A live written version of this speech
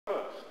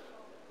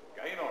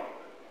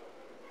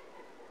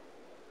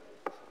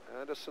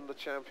Anderson, the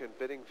champion,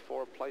 bidding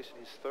for a place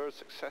in his third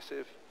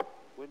successive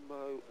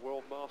Winmau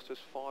World Masters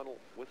final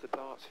with the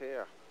darts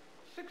here.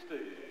 60.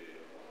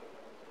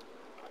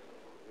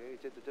 He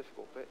did the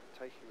difficult bit,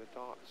 taking the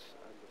darts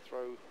and the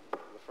throw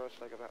in the first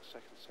leg of that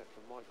second set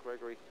from Mike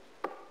Gregory.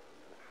 It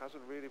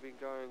hasn't really been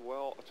going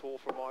well at all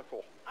for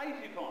Michael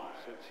 85.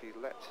 since he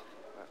let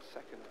that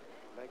second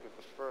leg of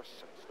the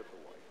first set slip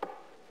away. He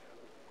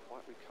hasn't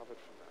quite recovered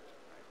from that.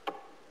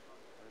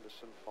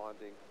 Anderson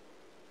finding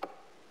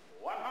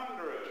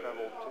 100.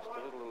 treble just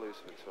a little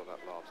elusive until that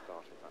last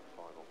start of that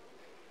final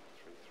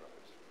three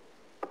throws.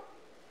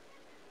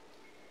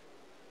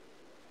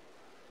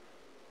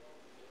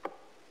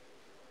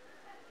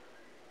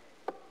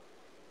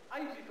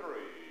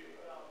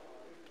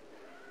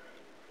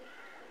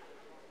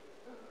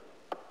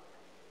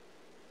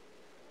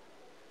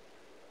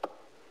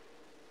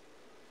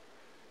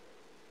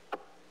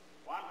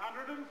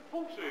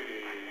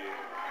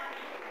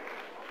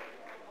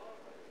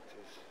 It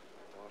is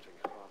darting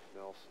half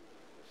Nelson.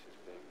 This is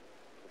being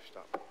pushed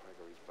up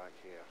Gregory's back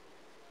here.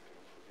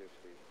 Don't forgive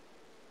the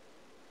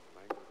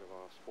language of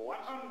our sport.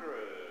 100.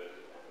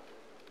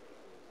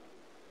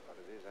 But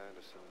it is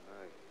Anderson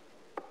now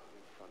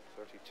in front,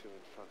 32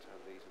 in front of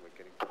these, and we're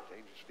getting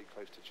dangerously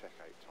close to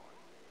check-out time.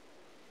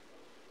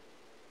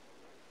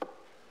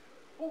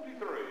 43.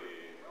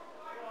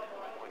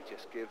 Might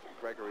just give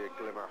Gregory a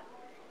glimmer.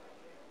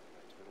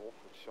 It's an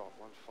awkward shot,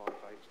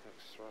 158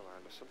 next throw,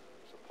 Anderson.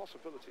 It's a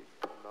possibility,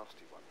 a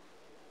nasty one.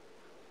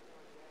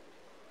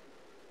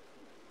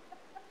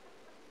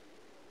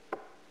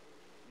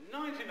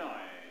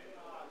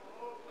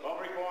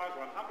 Bob requires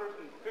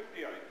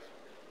 158.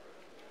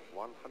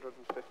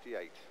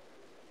 158.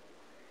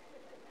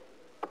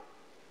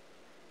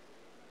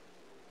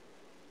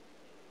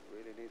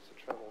 Really needs to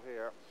treble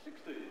here.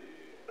 60.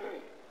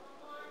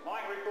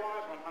 Mike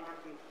requires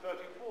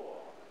 134.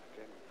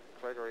 Again,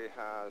 Gregory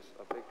has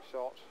a big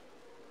shot.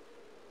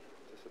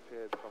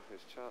 Disappeared from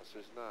his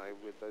chances now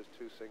with those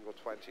two single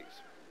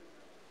 20s.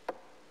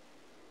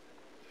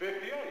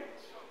 58.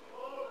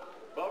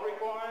 Bob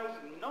requires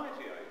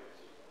 98.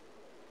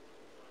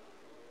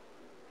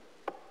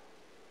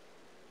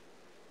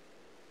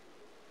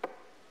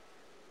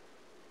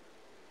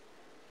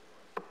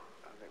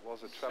 And it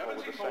was a treble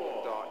with the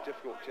second dart,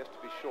 difficult just to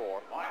be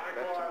sure.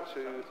 Left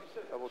him to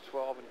double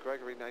 12, and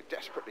Gregory now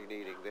desperately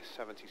needing this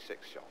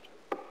 76 shot.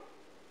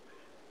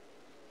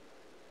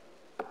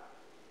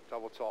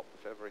 Double top,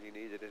 if ever he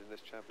needed it in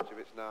this championship,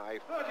 it's now.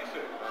 36.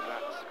 And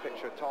that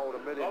picture told a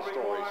million Bob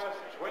stories.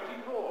 requires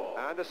 24.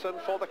 Anderson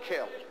for the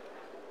kill.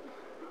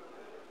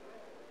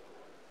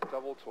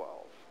 Double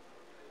 12.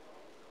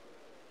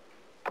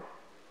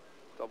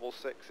 Double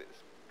 6 is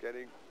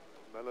getting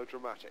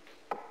melodramatic.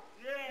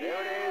 There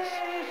it is.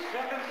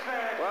 Second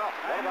set. Well,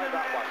 what about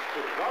that one?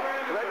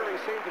 Gregory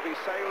seemed to be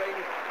sailing.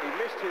 He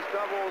missed his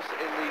doubles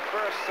in the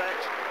first set.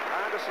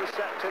 Anderson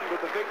stepped in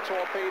with the big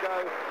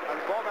torpedo, and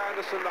Bob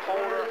Anderson, the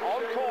holder,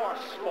 on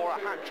course for a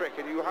hat-trick.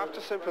 And you have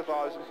to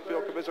sympathise and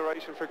feel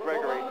commiseration for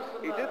Gregory.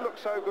 He did look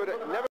so good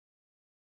at never